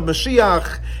revelation of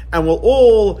Mashiach, and we'll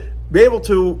all be able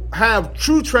to have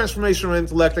true transformation of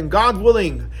intellect. And God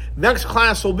willing, next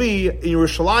class will be in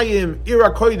Yerushalayim,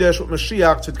 Ira Kodesh with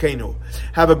Mashiach Tzidkenu.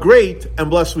 Have a great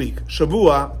and blessed week.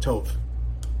 Shavua Tov.